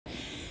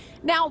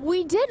Now,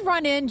 we did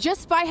run in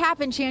just by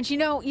happen chance. You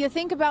know, you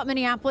think about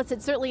Minneapolis,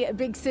 it's certainly a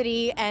big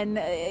city and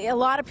a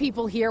lot of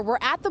people here. We're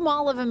at the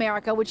Mall of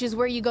America, which is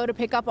where you go to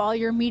pick up all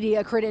your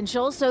media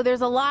credentials. So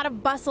there's a lot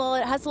of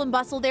bustle, hustle and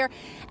bustle there.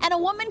 And a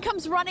woman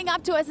comes running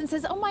up to us and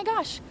says, "Oh my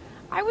gosh,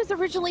 I was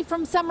originally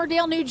from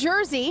Somerdale, New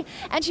Jersey,"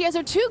 and she has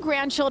her 2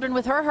 grandchildren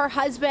with her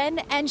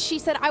husband, and she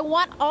said, "I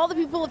want all the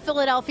people of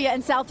Philadelphia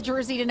and South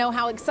Jersey to know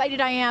how excited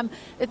I am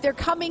that they're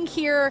coming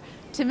here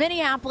to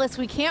Minneapolis.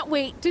 We can't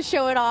wait to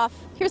show it off."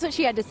 Here's what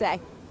she had to say.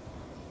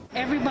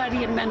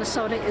 Everybody in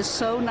Minnesota is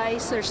so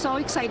nice. They're so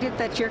excited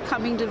that you're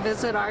coming to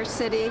visit our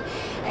city,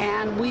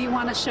 and we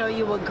want to show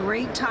you a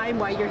great time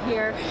while you're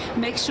here.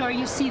 Make sure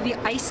you see the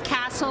Ice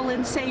Castle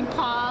in St.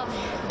 Paul,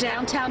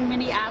 downtown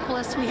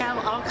Minneapolis. We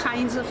have all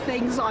kinds of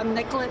things on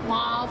Nicollet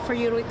Mall for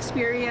you to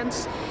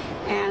experience,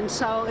 and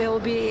so it will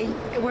be,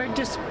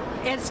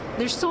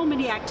 there's so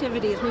many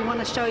activities. We want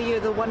to show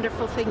you the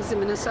wonderful things in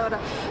Minnesota,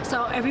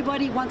 so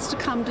everybody wants to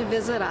come to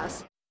visit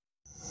us.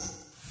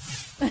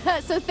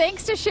 So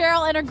thanks to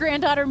Cheryl and her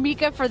granddaughter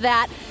Mika for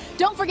that.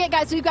 Don't forget,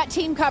 guys, we've got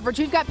team coverage.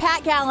 We've got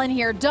Pat Gallen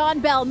here,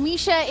 Dawn Bell,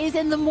 Misha is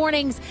in the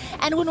mornings.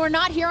 And when we're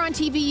not here on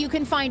TV, you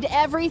can find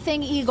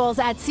everything Eagles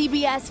at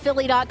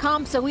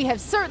CBSPhilly.com. So we have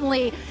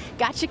certainly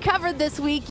got you covered this week.